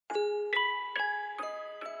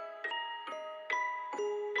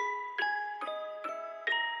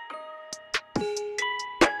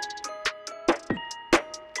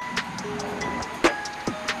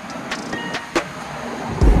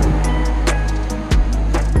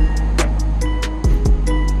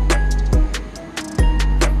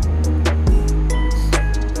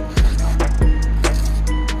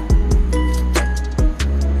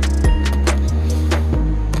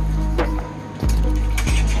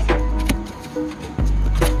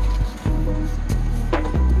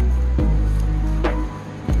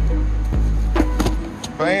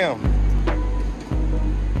Bam.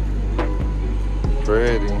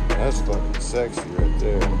 Pretty. That's fucking sexy right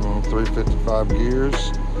there. 355 gears. I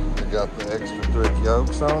got the extra thick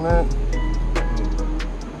yokes on it.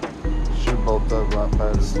 Should bolt up right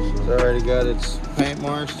past it. It's already got its paint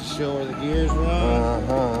marks to show where the gears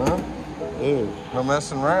run. Ooh. No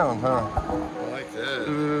messing around, huh? I like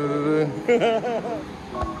that.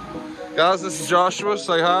 Guys, this is Joshua.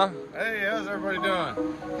 Say hi. Hey, how's everybody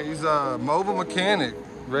doing? He's a mobile mechanic,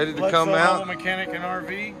 ready to come out. Mobile mechanic and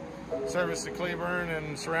RV, service to Cleburne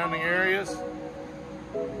and surrounding areas.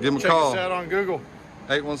 Give him a Check call. us out on Google.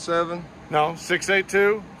 817. No,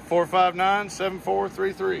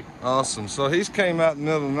 682-459-7433. Awesome. So he's came out in the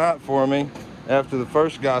middle of the night for me after the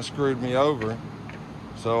first guy screwed me over.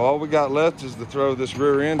 So all we got left is to throw this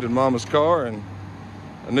rear end in Mama's car and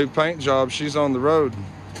a new paint job. She's on the road.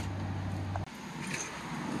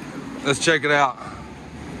 Let's check it out.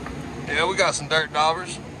 Yeah, we got some dirt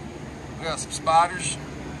daubers. We got some spiders.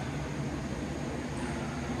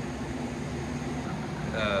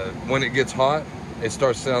 When it gets hot, it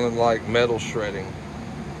starts sounding like metal shredding.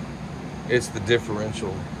 It's the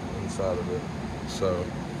differential inside of it. So,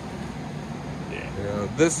 yeah,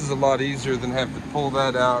 this is a lot easier than have to pull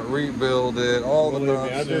that out, rebuild it, all the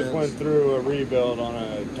nonsense. I just went through a rebuild on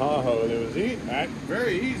a Tahoe that was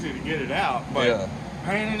very easy to get it out, but yeah.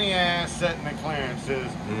 Pain in the ass setting the clearances,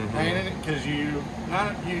 pain in it because you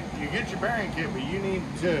get your bearing kit, but you need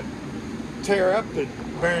to tear up the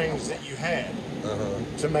bearings that you had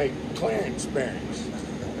to make clearance bearings,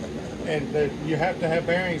 and you have to have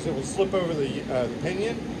bearings that will slip over the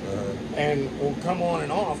pinion and will come on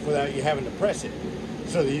and off without you having to press it,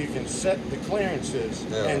 so that you can set the clearances,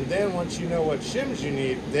 and then once you know what shims you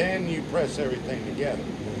need, then you press everything together,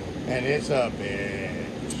 and it's a bitch.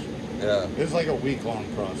 Yeah. It was like a week-long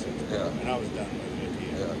process. Yeah. And I was done with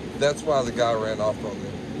it. Yeah. That's why the guy ran off on me.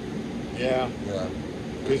 Yeah. Yeah.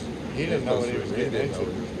 Because he didn't know what he was getting into. No,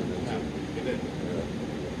 he didn't. Yeah.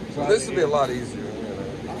 So this would be a lot easier,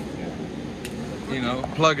 you know,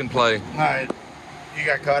 plug and play. All right. You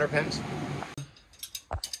got cotter pins?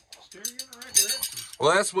 Steer you in the right direction.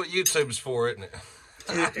 Well, that's what YouTube's for, isn't it?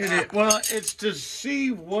 Well, it's to see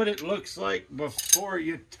what it looks like before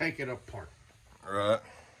you take it apart. Right.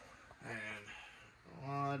 And,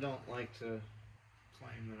 well, I don't like to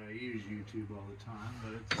claim that I use YouTube all the time,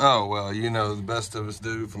 but it's... Oh, well, you know, the best of us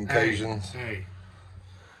do from occasions. Hey.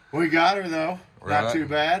 We got her, though. Right. Not too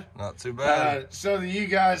bad. Not too bad. So that you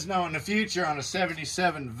guys know, in the future, on a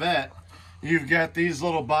 77 Vet, you've got these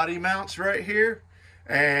little body mounts right here.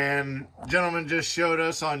 And gentleman just showed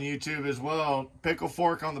us on YouTube as well, pickle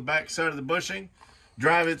fork on the back side of the bushing,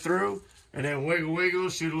 drive it through, and then wiggle, wiggle,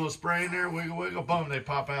 shoot a little spray in there, wiggle, wiggle, boom, they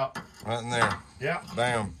pop out. Right in there. Yeah.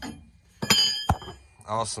 Bam.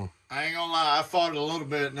 Awesome. I ain't gonna lie, I fought it a little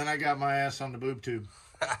bit, and then I got my ass on the boob tube.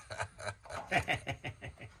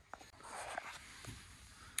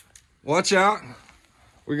 Watch out.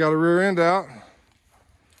 We got a rear end out.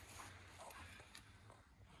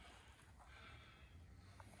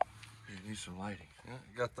 You need some lighting. Yeah,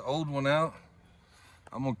 got the old one out.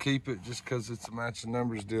 I'm gonna keep it just because it's a matching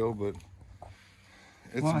numbers deal, but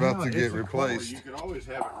it's about to get replaced. You could always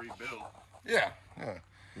have it rebuilt. Yeah, yeah.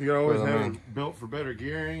 You could always have it built for better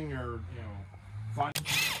gearing, or find.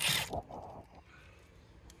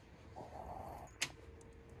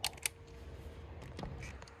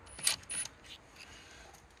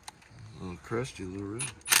 A little crusty, little red.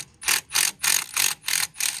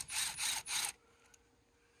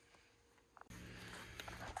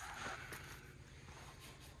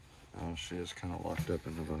 Oh, see, it's kind of locked up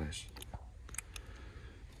in the vise.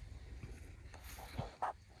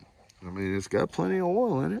 I mean, it's got plenty of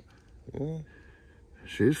oil in it. Yeah.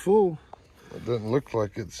 She's full. It doesn't look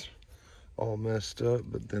like it's all messed up,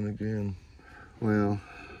 but then again, well,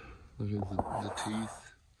 look at the teeth.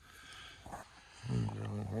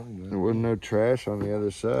 There wasn't no trash on the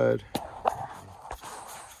other side.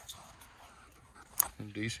 A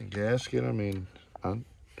decent gasket. I mean,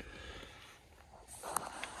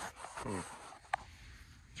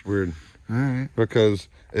 it's weird. Alright. Because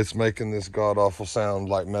it's making this god-awful sound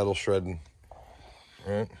like metal shredding.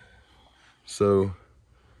 Right? So,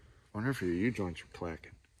 Wonder if your U-joints are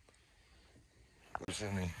clacking. there's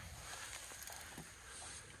any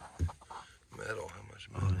metal, how much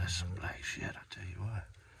Oh, metal? that's some black shit, I tell you what.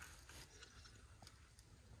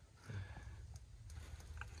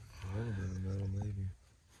 A little bit of metal, maybe.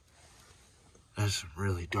 That's some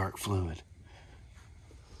really dark fluid.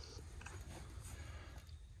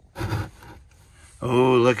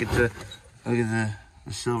 Oh, look at the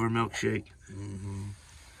silver milkshake. Mm-hmm.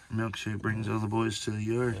 Milkshake brings all the boys to the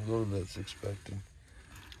yard. A little bit's expected.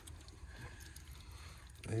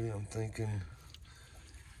 Maybe I'm thinking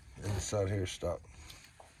inside here, stop.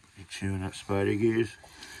 You chewing up spider gears?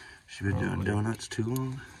 She been doing donuts too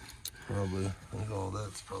long? Probably. I think all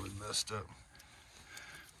that's probably messed up.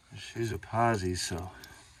 She's a posse, so.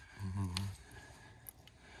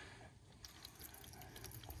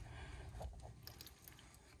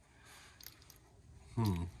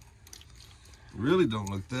 Mm-hmm. Really don't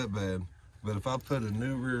look that bad. But if I put a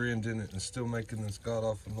new rear end in it and it's still making this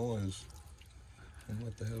god-awful noise, then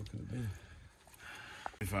what the hell could it be?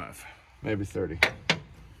 25, maybe 30.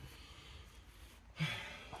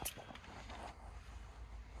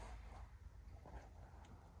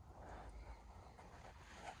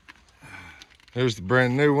 Here's the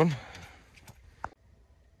brand new one.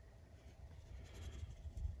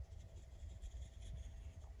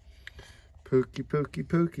 Pookie, pookie,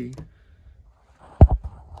 pookie.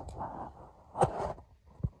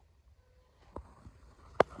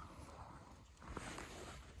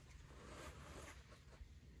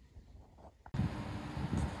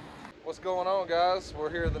 What's going on, guys? We're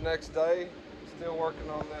here the next day, still working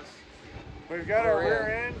on this. We've got our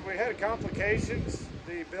rear end. We had complications.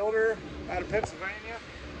 The builder out of Pennsylvania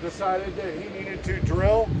decided that he needed to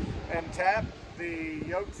drill and tap the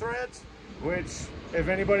yoke threads, which, if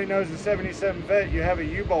anybody knows the 77 Vet, you have a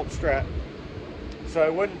U-bolt strap, so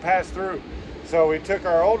it wouldn't pass through. So we took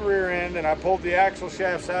our old rear end and I pulled the axle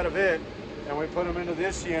shafts out of it and we put them into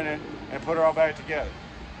this unit and put it all back together.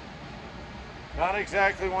 Not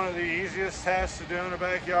exactly one of the easiest tasks to do in a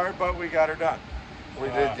backyard, but we got her done. We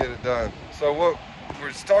did get it done. So what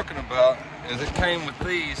we're talking about is it came with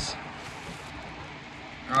these,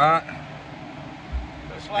 right?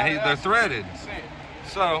 And they're threaded.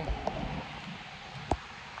 So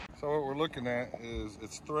what we're looking at is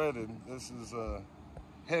it's threaded. This is a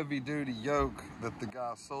heavy-duty yoke that the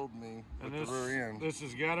guy sold me with the rear end. This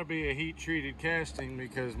has got to be a heat-treated casting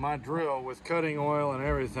because my drill with cutting oil and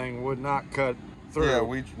everything would not cut through. Yeah,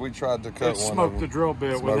 we tried to cut one. Smoked the drill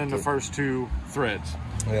bit within the first two threads.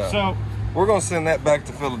 Yeah. So we're gonna send that back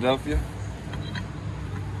to Philadelphia.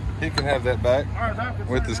 He can have that back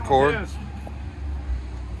with his cord.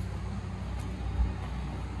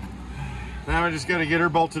 Now we just got to get her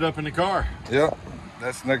bolted up in the car. Yep,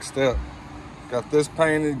 that's next step. Got this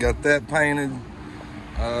painted, got that painted.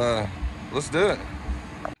 Let's do it.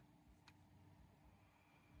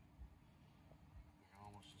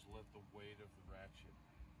 Almost just let the weight of the ratchet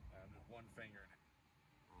and one finger in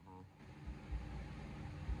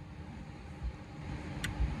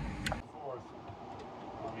it. Fourth,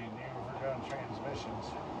 I mean, you were done transmissions.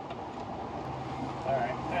 All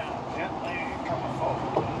right, now gently coming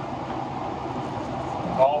forward.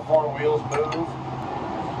 All four wheels move.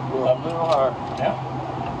 A little higher. Yep.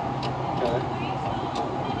 Okay.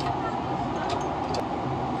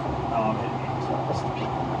 I'm hitting exhaust.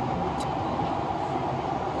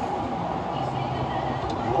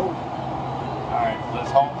 Alright,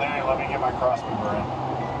 let's hold there and let me get my cross member in.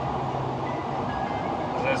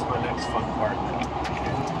 That's my next fun part.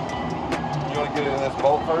 You want to get in this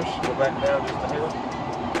bolt first? Go back down just a hair?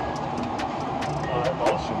 Oh, that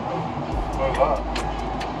bolt should move up.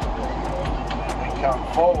 And then come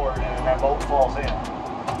forward and that bolt falls in.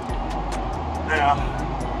 Now,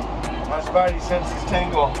 my spidey senses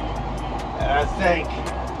tingle. And I think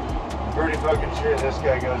I'm pretty fucking sure this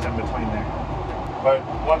guy goes in between there. But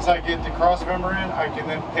once I get the cross member in, I can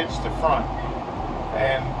then pitch the front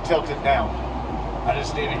and tilt it down. I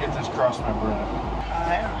just need to get this cross member in.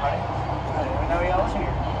 Hi, everybody. I didn't even know y'all was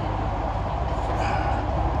here.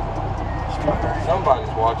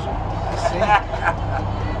 Somebody's watching. I see.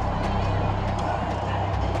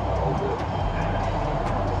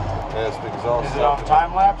 That's the exhaust. Is it on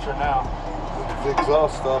time lapse or now? The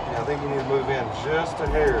exhaust stopping. I think you need to move in just a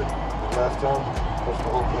hair. Last time, push the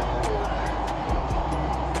whole thing in.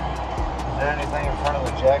 Is there anything in front of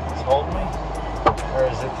the jack that's holding me? Or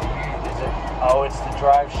is it oh, it's the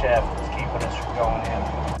drive shaft that's keeping us from going in.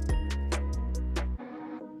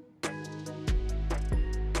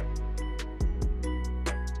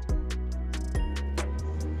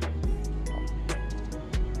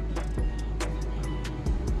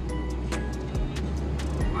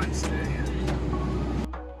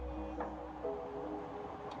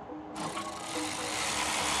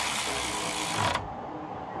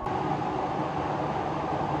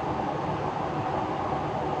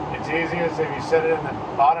 easiest if you set it in the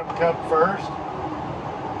bottom cup first,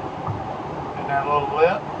 in that little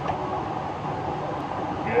lip.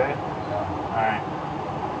 Good. All right.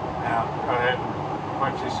 Now go ahead and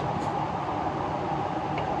put this.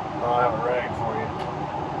 I'll have a rag for you.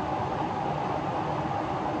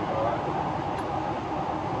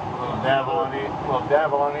 Little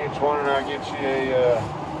dabble on each one, and I'll get you a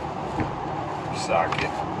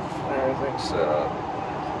socket. Everything's set up.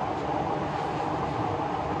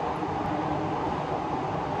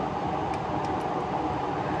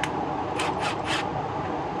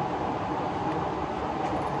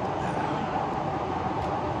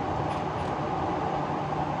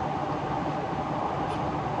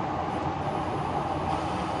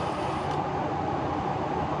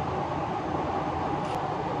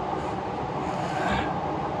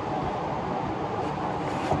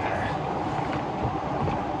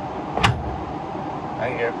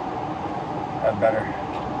 Thank you. That's better.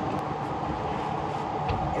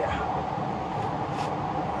 Yeah.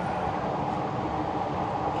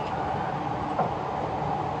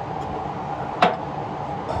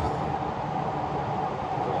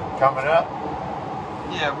 Coming up?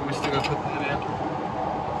 Yeah, but we still gotta put that in.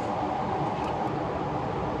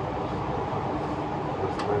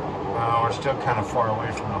 Oh, we're still kind of far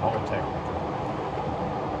away from the hole technically.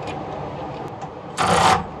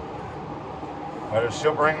 But it'll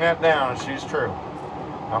still bring that down, she's true.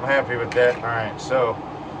 I'm happy with that. All right, so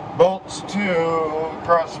bolts to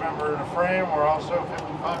cross member of the frame. We're also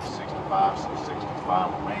 55 to 65, so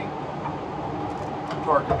 65 with me.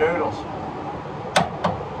 Torque-a-doodles.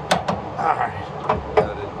 All right.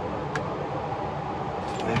 Got it.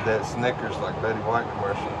 Need that Snickers like Betty White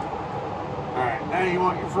commercial. All right, now you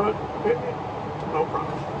want your foot? No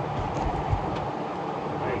problem.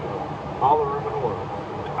 There you go. All the room in the world.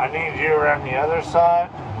 I need you around the other side.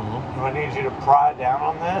 I need you to pry down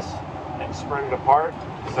on this and spring it apart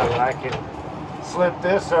so that I can slip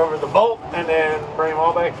this over the bolt and then bring them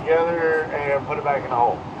all back together and put it back in the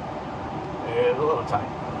hole. It's a little tight.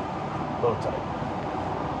 A little tight.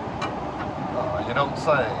 Oh, you don't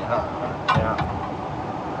say, huh? Yeah.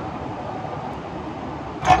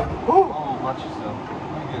 Oh, watch yourself. You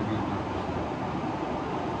get good.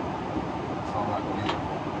 That's all I can get.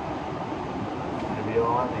 Maybe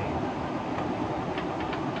all I need.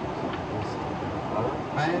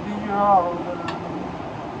 Baby, you're all done.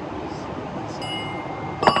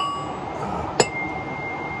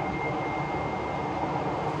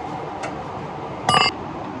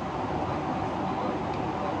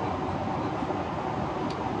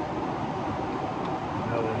 I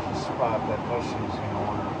know there's a spot that Bushy's going to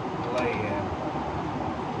want to lay in.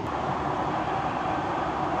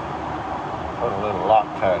 Put a little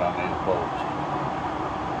Loctite on these bolts.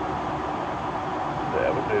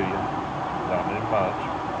 That would do you. Don't need much.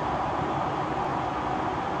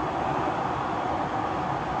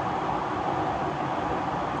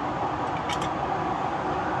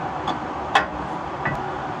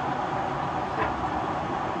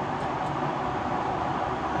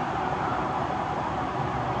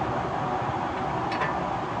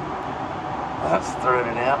 That's threaded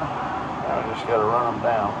in. Now I just got to run them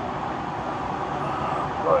down.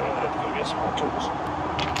 Go ahead, let's go get some more tools.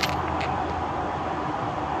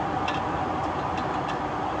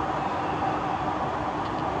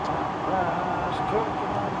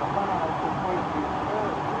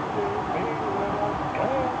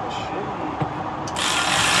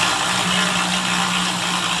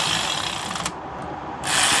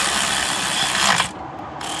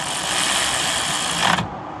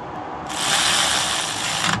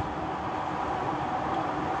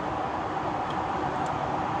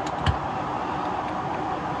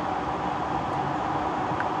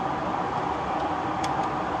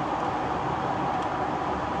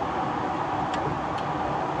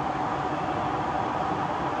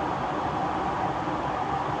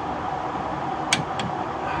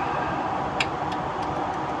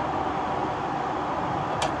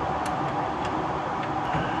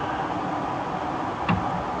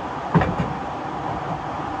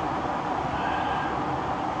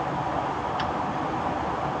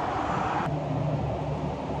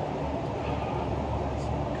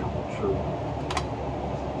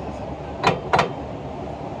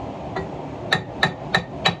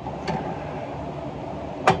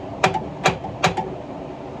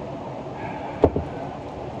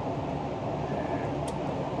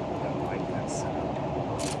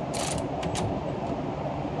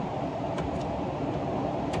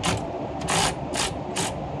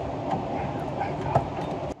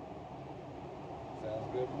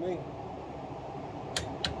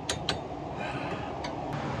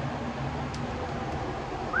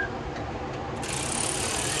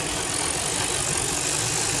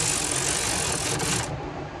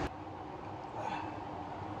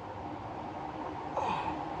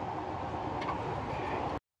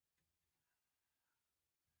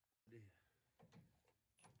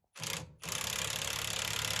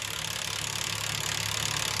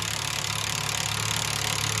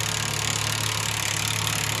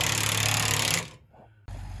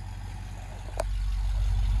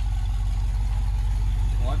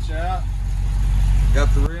 Watch out.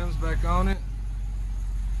 Got the rims back on it.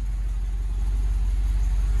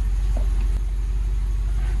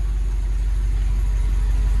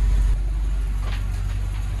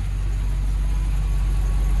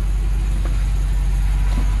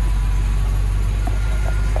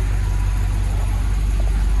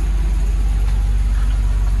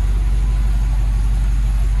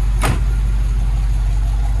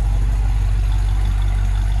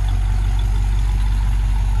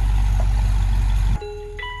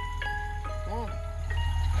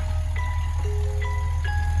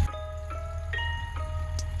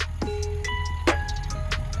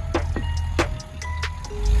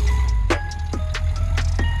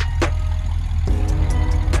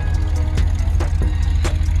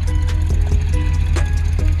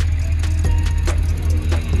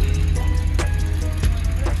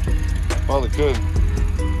 Probably could.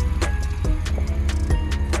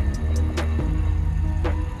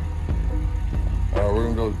 All right, we're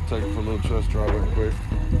gonna go take it for a little test drive real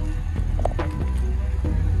quick.